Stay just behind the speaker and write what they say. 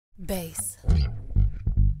bass.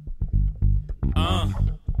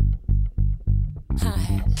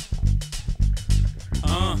 Hi-hat.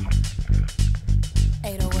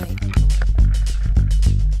 808.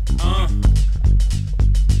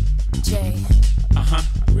 J.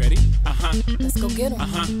 Ready? Let's go get 'em.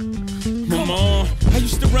 Come on. I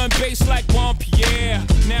used to run bass like Juan Pierre.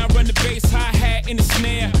 Now I run the bass, hi-hat, and the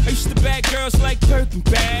snare. I used to bag girls like Birkin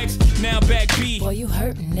bags. Now back B. Boy, you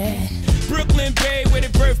hurtin' that. Brooklyn Bay, where they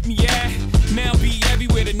birthed me at. Now be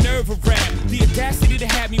everywhere, the nerve of rap. The audacity to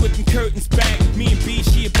have me with them curtains back. Me and B,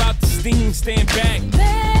 she about to sting, stand back.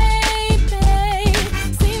 Baby,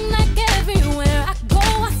 seem like everywhere I go,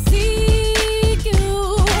 I see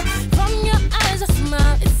you. From your eyes, a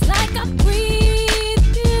smile, it's like I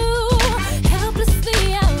breathe you.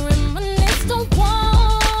 Helplessly, I reminisce, don't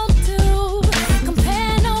want to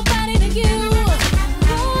compare nobody to you.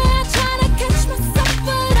 Boy, I try to catch myself,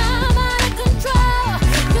 but I'm out of control.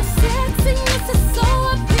 Your sexiness is so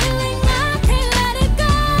appealing, I can't let it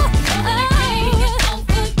go. I can't get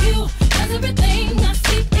over you, 'cause everything I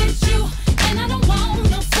see is you, and I don't want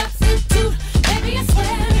no substitute. Baby, I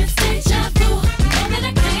swear it's deja vu. Know that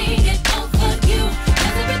I can't get over you,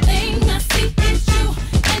 'cause everything I see is you,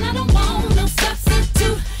 and I don't want no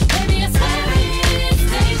substitute. Baby, I swear it's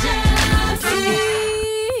deja vu.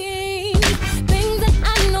 Things that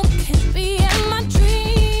I know can't be, am I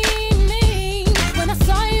dreaming? When I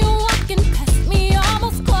saw you walking past me,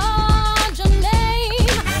 almost called your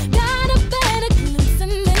name. Got a better glimpse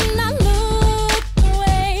and then I looked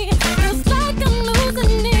away. Feels like I'm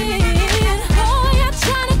losing it. Boy, I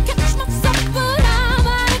try to catch myself, but I'm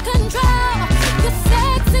out of control. Your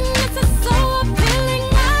sexiness is so appealing,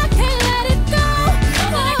 I can't let it go. Know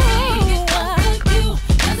that I can't get over you,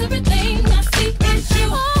 'cause everything I see is you,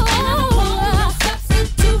 and I don't want no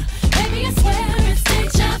substitute. Baby, I swear it's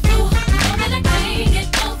deja vu. Know that I can't get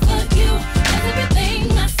over you, 'cause everything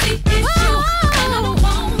I see is you, and I don't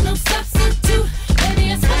want no substitute. Baby,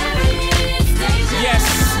 I swear it's deja vu. Yes,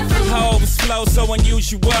 I always flow so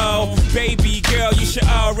unusual. Baby girl, you should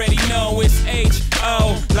already know it's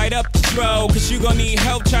H-O. Light up the throw, 'cause you gon' need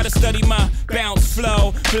help. Try to study my bounce,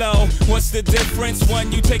 flow, blow. What's the difference?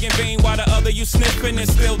 One you taking vein while the other you sniffing.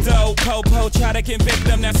 It's still dope. Po-po, try to convict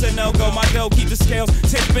them, that's a no-go. My dough keep the scales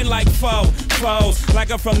tipping like foes.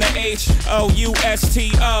 Like I'm from the H-O-U-S-T-O-N.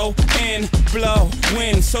 Blow,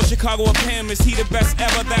 win. So Chicago of him, is he the best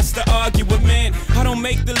ever? That's the argument. I don't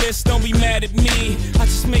make the list, don't be mad at me. I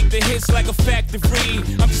just make the hits like a factory.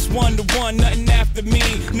 I'm just one to one, nothing after me.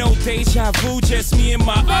 No deja vu, just me and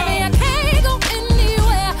my Baby, I can't go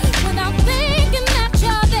anywhere without thinking that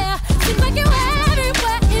you're there. Seems like you're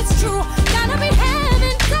everywhere, it's true. Gotta be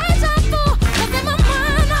having deja vu, 'cause in my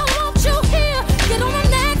mind I want you here. Get on the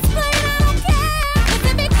next plane, I don't care. Is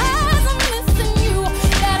it because I'm missing you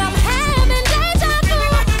that I'm having deja vu?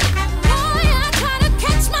 Boy, I try to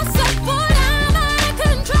catch myself, but I'm out of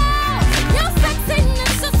control. Your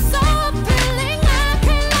sexiness is so appealing, I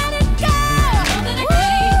can't let it go. Know that I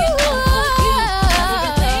can't get over you, 'cause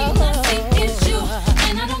everything I see is you,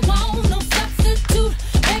 and I don't want no substitute.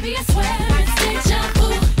 Baby, I swear it's deja vu.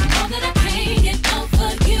 Know that I can't get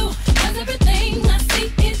over you, 'cause everything I see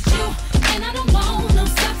is you, and I don't want no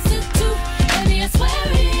substitute. Baby, I swear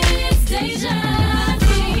it's deja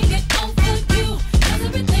vu. Get over you, 'cause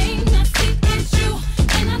everything I see is you,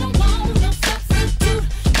 and I don't want no substitute.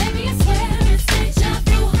 Baby, I swear it's deja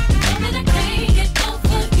vu. Know that I can't get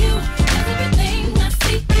over you, 'cause everything I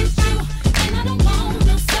see is you, and I don't want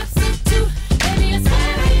no substitute. Baby, I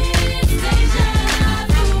swear it's deja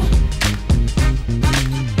vu.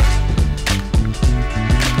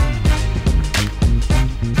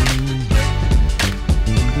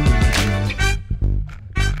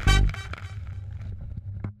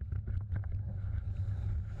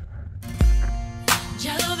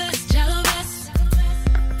 Ya lo ves, ya lo ves.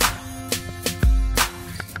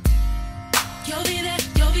 Yo olvidé,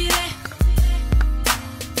 yo olvidé.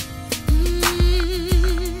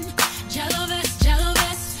 Ya lo ves, ya lo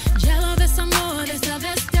ves. Ya lo ves, amor, esta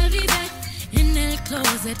vez te olvidé. En el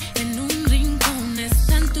closet, en un rincón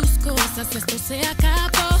están tus cosas. Esto se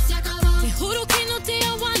acabó. Te juro que no te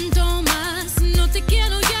aguanto más. No te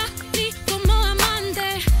quiero ya ni como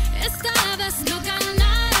amante. Esta vez no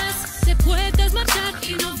ganarás. Te puedes marchar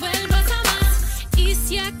y no vuelvas a más. Y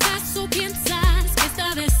si acaso piensas que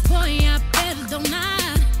esta vez voy a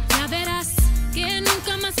perdonar, ya verás que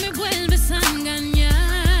nunca más me vuelves a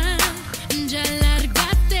engañar. Ya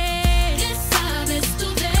lárgate. ¿Qué sabes tú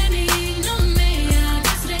de mí? No me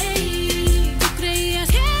hagas reír. Tú creías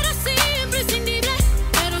que era simple y sin libre.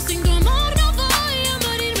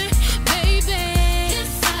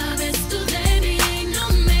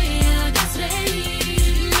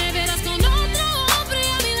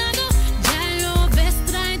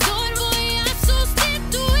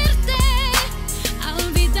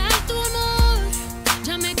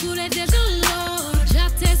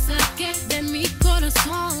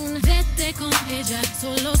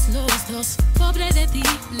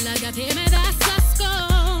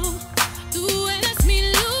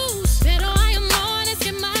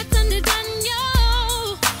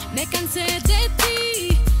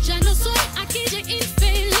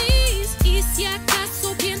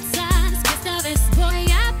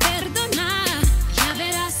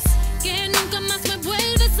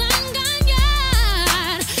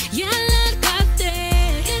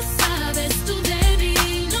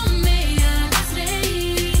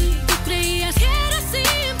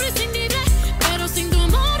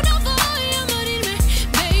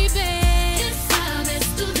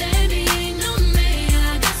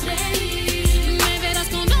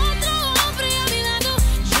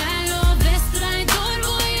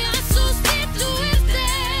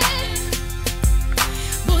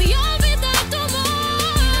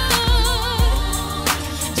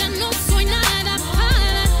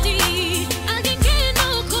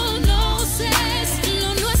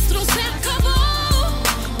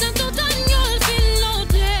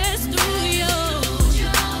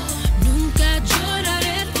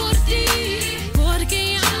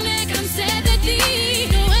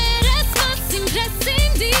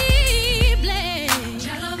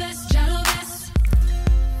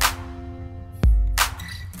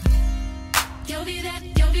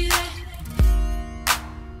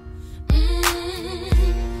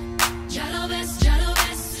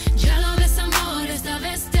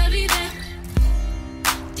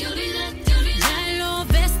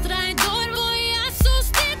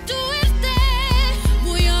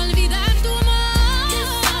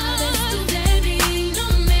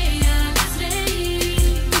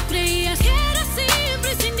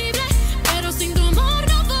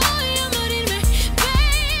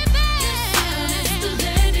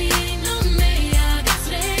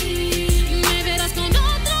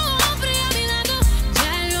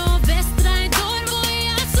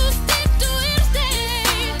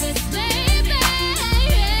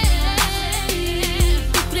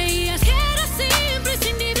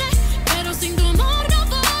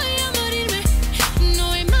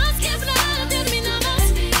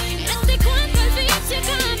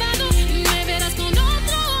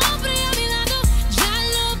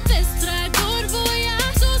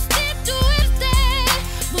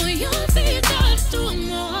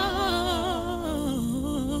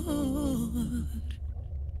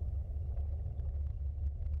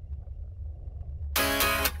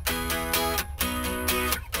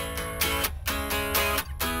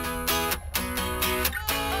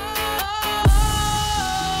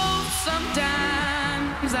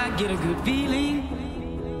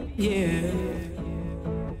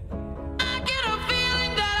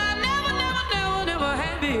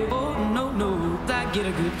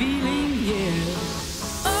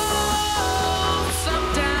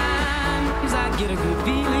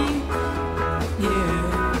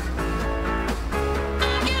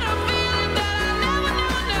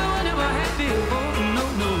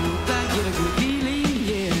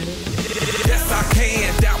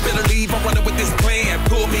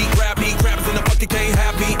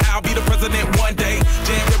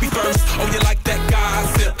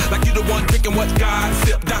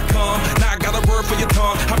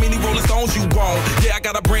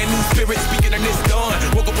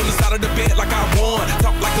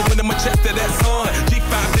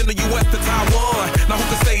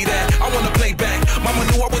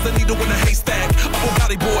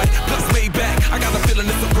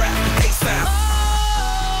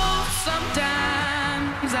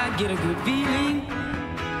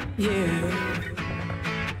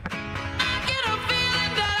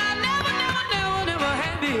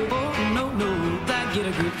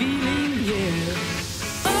 yeah.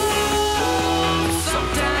 Oh,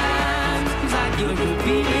 sometimes I get a good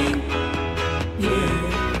feeling, yeah.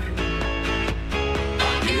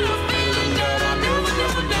 I get a feeling that I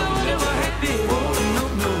never had before. No,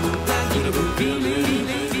 no, I get a good feeling.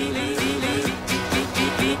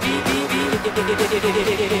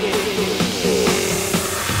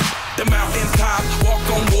 The mountains top, walk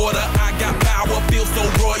on water. I got power, feel so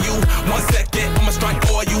royal. 1 second, I'ma strike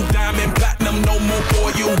for you. Diamond, platinum, no more for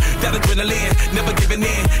you. That adrenaline, never giving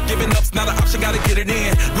in. Giving up's not an option, gotta get it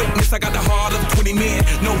in. Witness, I got the heart of 20 men.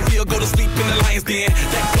 No fear, go to sleep in the lion's den.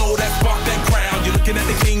 That glow, that spark, that crown. You're looking at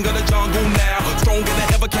the king of the jungle now. Stronger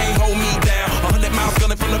than ever, can't hold me down. 100 miles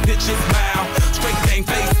gunning from the pitch's mile. Straight game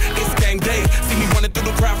face, it's game day. See me running through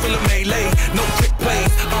the crowd, full of melee. No trick plays,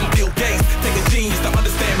 I'm Bill Gates. Take a genius to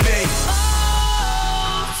understand me.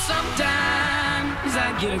 Oh, sometimes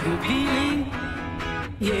I get a good feeling,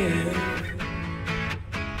 yeah.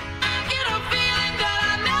 I get a feeling that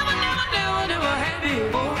I never had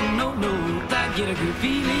before. No, no, I get a good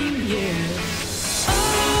feeling, yeah.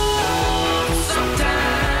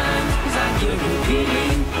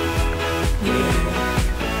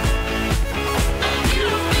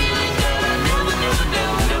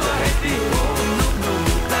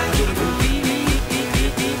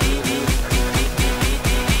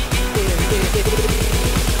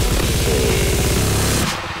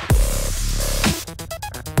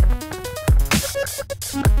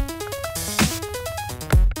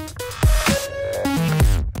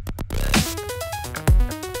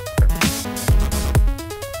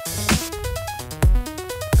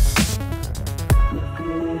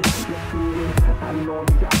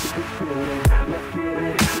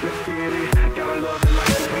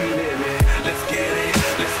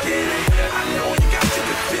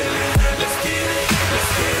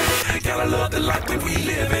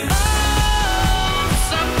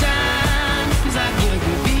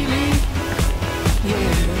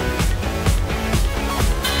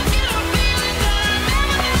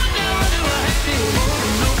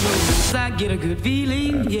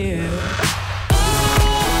 feeling, yeah.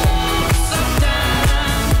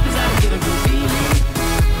 Sometimes I get a good feeling,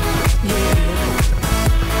 yeah.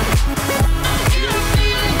 I get a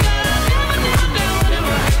feeling that I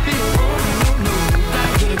never had before. No, I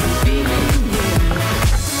get a good feeling, yeah.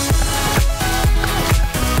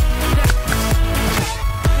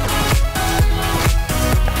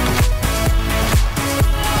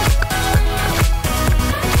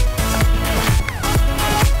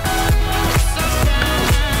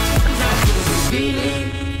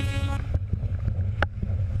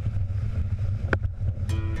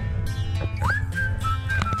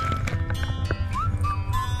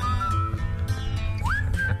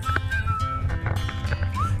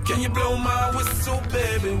 Can you blow my whistle,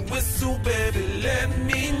 baby, let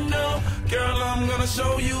me know. Girl, I'm gonna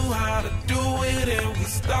show you how to do it, and we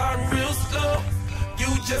start real slow. You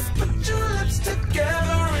just put your lips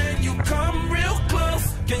together and you come real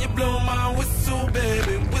close. Can you blow my whistle,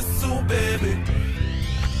 baby,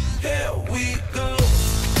 here we go.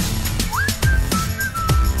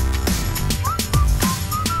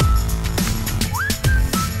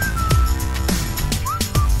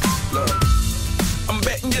 Look, I'm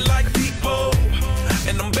betting you like people,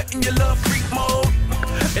 and I'm betting you love freak mode,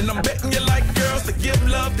 and I'm betting you like girls to give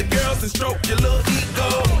love to girls and stroke your little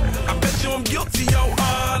ego. I bet you I'm guilty, your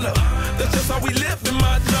honor. That's just how we live in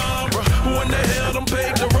my genre. Who in the hell done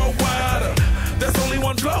paved the road wider? There's only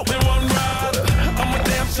one flow and one rider. I'm a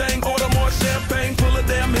damn shame, order more champagne, pull a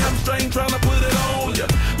damn hamstring, tryna put it on ya.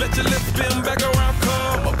 Let your lips spin back around,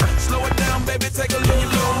 come up. Slow it down, baby, take a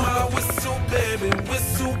look. Blow my whistle, baby,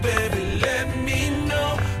 let me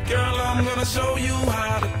know. Girl, I'm gonna show you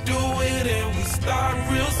how to do it, and we start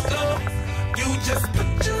real slow. You just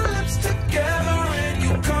put your lips together and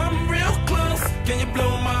you come real close. Can you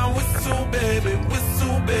blow my whistle, baby,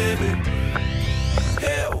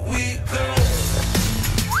 here we go.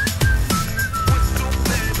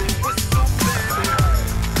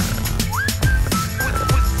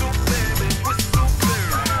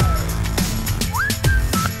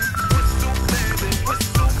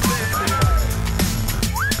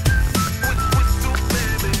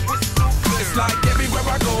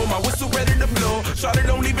 Shawty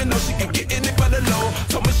don't even know she can get in it for the low.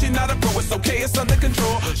 Told me she not a pro, it's okay, it's under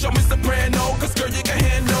control. Show me soprano, cause girl you can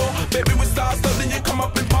handle. Baby with stars, so then you come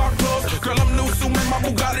up in park clothes. Girl I'm new, so man, my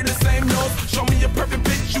Bugatti the same nose. Show me a perfect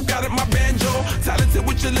pitch, you got it, my banjo. Talented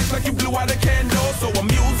with your lips like you blew out a candle. So I'm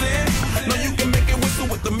using, know you can make it whistle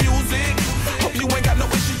with the music. Hope you ain't got no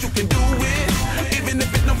issues, you can do it. Even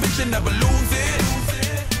if it don't fit, you never lose it.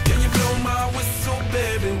 Can you blow my whistle,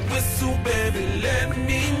 baby, let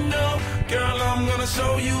me know. Girl, I'm gonna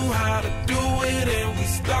show you how to do it, and we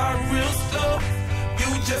start real slow. You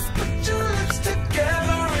just put your lips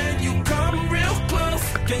together and you come real close.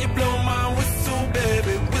 Can you blow my whistle,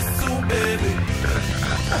 baby,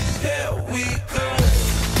 here we go.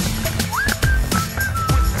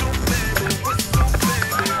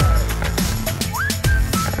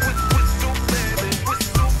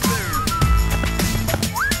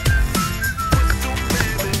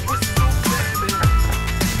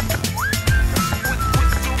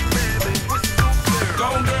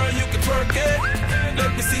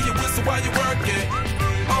 While you work it,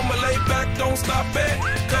 I'ma lay back, don't stop it.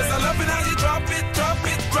 Cause I love it how you drop it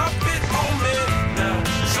on me. Now,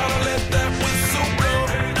 shawty let that whistle blow.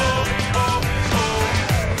 Oh,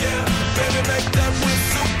 yeah, baby make that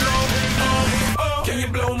whistle blow. Oh, can you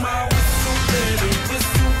blow my whistle, baby,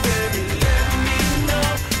 let me know.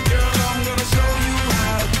 Girl, I'm gonna show you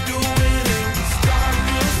how to do it, and we start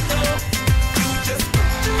real slow. You just put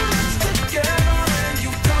your lips together and you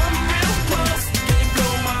come real close. Can you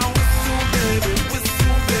blow my whistle,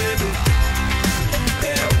 baby,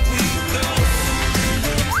 here we go.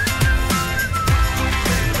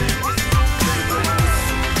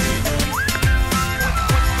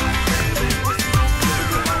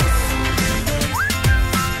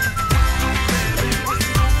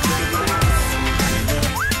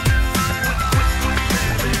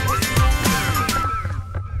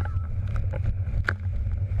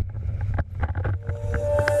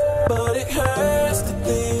 But it hurts to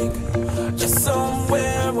think you're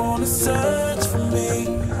somewhere on a search for me,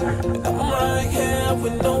 and I'm right here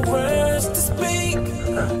with no words to speak.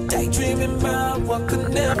 Daydreaming about what could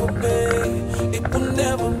never be, it will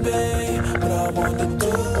never be. But I wonder,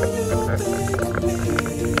 do you think of me?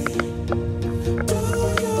 Do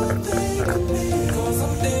you think of me? Cause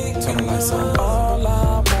I'm thinking like all I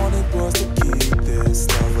wanted was to keep this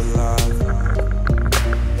love alive.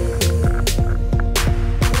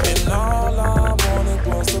 All I wanted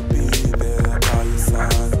was to be there by your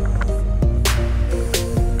side.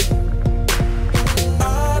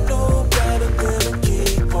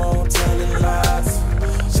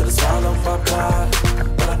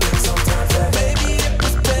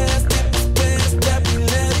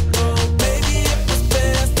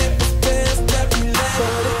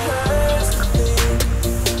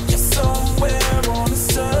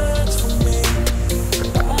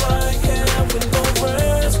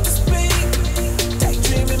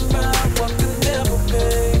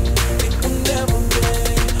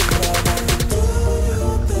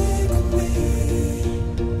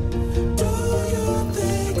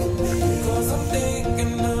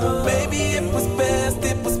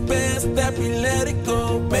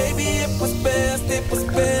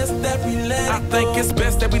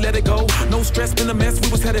 stress, been a mess, we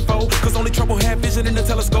was headed for. Cause only trouble had vision in the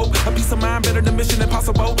telescope. A peace of mind better than mission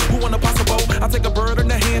impossible. Who want impossible? I take a bird in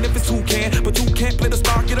the hand if it's who can. But you can't play the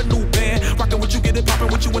star, get a new band. Rockin' with you, get it poppin'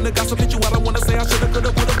 with you in the gossip, hit you. I don't wanna say I shoulda,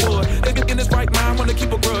 coulda, woulda, would. Nigga in his right mind, wanna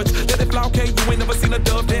keep a grudge. Let it fly, okay, you ain't never seen a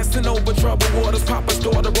dove dancing over troubled waters. Papa's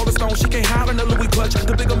door, the Rolling Stone, she can't hide in the Louis clutch.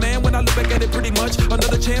 The bigger man, when I look back at it pretty much.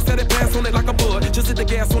 Another chance that it pass on it like a bud. Just hit the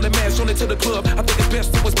gas on it, mash on it to the club. I think it's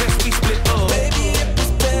best, it was best, we split up. Baby, it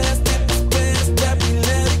was best that we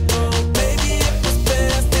let it go. Baby, it was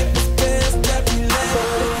best that we let it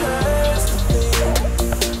go. Because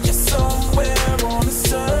you're somewhere on the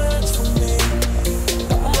search for me.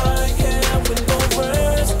 I'm right here with no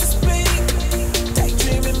words to speak.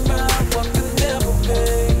 Daydreaming about what could never be.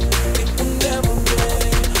 It will never be.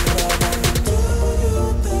 But I wonder, do you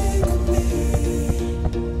think of me?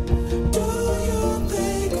 Do you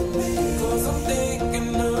think of me? Cause I'm thinking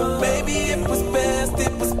of maybe it was best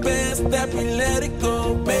that we let it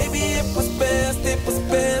go. Maybe it was best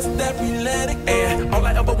that we let it go. And all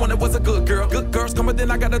I ever wanted was a good girl. Good girls come, but then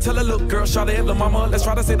I gotta tell her, look, girl, shout it, little mama. Let's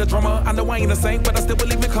try to say the drummer. I know I ain't the same, but I still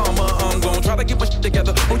believe in karma. I'm gonna try to get my shit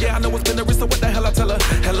together. Oh yeah, I know it's been a risk, so what the hell I tell her?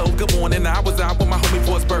 Hello, good morning. I was out with my homie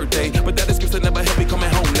for his birthday, but that excuse that never helped me coming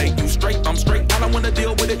home late. You straight, I'm straight. I don't wanna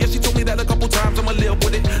deal with it. Yeah, she told me that a couple times, I'ma live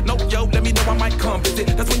with it. No, yo, let me know I might come visit.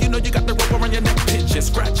 That's when you know you got the rope around your neck, pinching,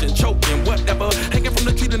 scratching, choking, whatever. Hanging from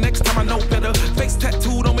the tree the next time I know better. Face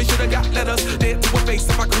tattooed on me, shoulda got letters. Dead to her face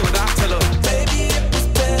if I could, I'd tell her. Baby, it was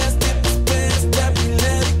best that we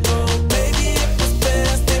let it go. Baby, it was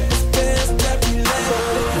best that we let it go.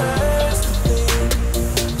 Because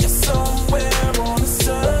you're somewhere on the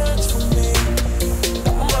search for me.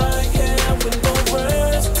 I'm right here with no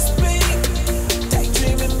words to speak.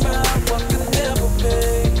 Daydreaming about what could never be.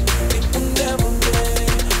 It will never be.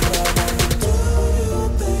 But I wonder, do you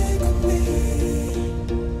think of me?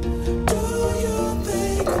 Do you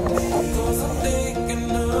think of me? Cause I'm thinking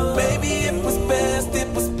of maybe it was best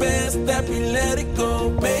that we let it go.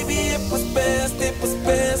 Maybe it was best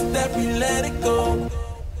that we let it go.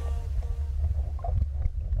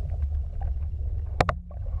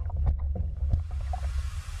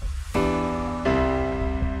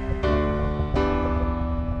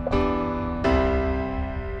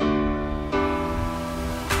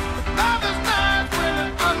 Love is nice when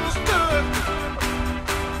it's understood.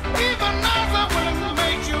 Even nicer when it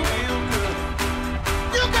makes you feel good.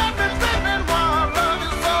 You got me slipping while love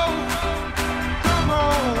is so. Come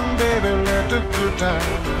on, baby, let the good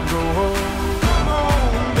times go home. Come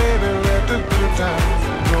on, baby, let the good times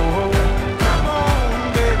go home. Come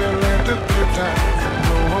on, baby, let the good times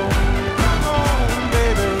go home. Come on,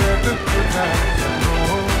 baby, let the good times go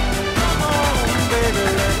home. Come on, baby,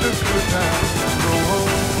 let the good times go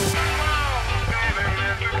home.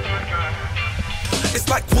 It's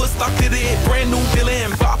like Woodstock did it, brand new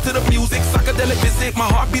feeling. Bop to the music, psychedelic visit. My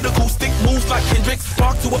heartbeat acoustic, moves like Kendrick.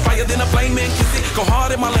 Spark to a fire, then a flame and kiss it. Go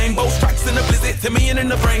hard in my lane, both strikes in the blizzard. Hit me in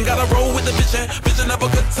the brain, gotta roll with the vision. Vision of a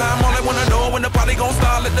good time, all I wanna know when the party gon'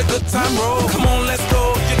 start, let the good time roll. Come on, let's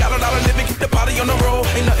go. You got a lot of living, keep the party on the road.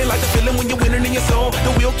 Ain't nothing like the feeling when you're winning in your soul.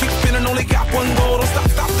 The wheel keeps spinning, only got one goal. Don't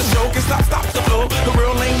stop the show, can't stop the flow. The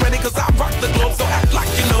real ain't ready, cause I rock the globe. So act like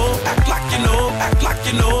you know, act like you know, act like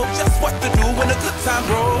you know just what to do when the good time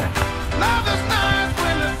roll. Love is nice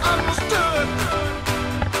when it's understood.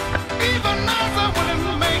 Even nicer when it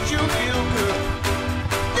makes you feel good.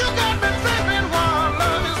 You got me slipping while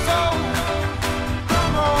love is so.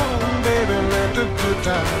 Come on, baby, let the good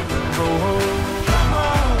times go home. Come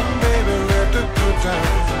on, baby, let the good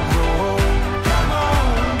times go home. Come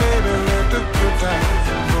on, baby, let the good times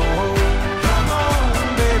go home. Come on,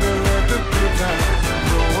 baby, let the good times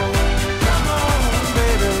go home. Come on,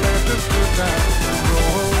 baby, let the good times go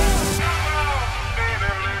home.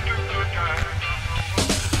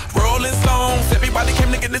 Rolling Stones, everybody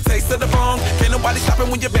came to get the taste of the bone. Can't nobody stop it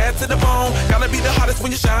when you're bad to the bone. Gotta be the hottest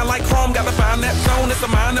when you shine like chrome. Gotta find that zone, it's a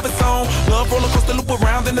mind of its own. Love roller coaster, loop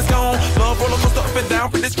around and it's gone. Love roller coaster up and down,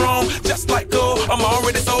 pretty strong. Just like gold, I'm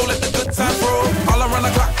already sold, let the good time roll. All around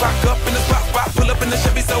the clock up in the spot. Pull up in the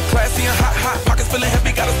Chevy so classy and hot. Pockets feeling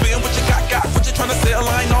heavy, gotta spend what you got. What you tryna sell,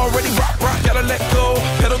 I ain't already rock. Gotta let go,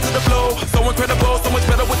 pedal to the flow. So incredible, so much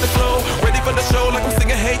better with the flow. Ready for the show like I'm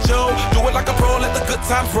singing Hey Joe. Do it like a pro, let the good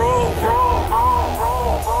times roll.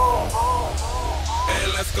 Hey,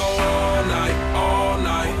 let's go all night, all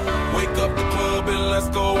night. Wake up the club and let's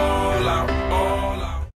go all out, all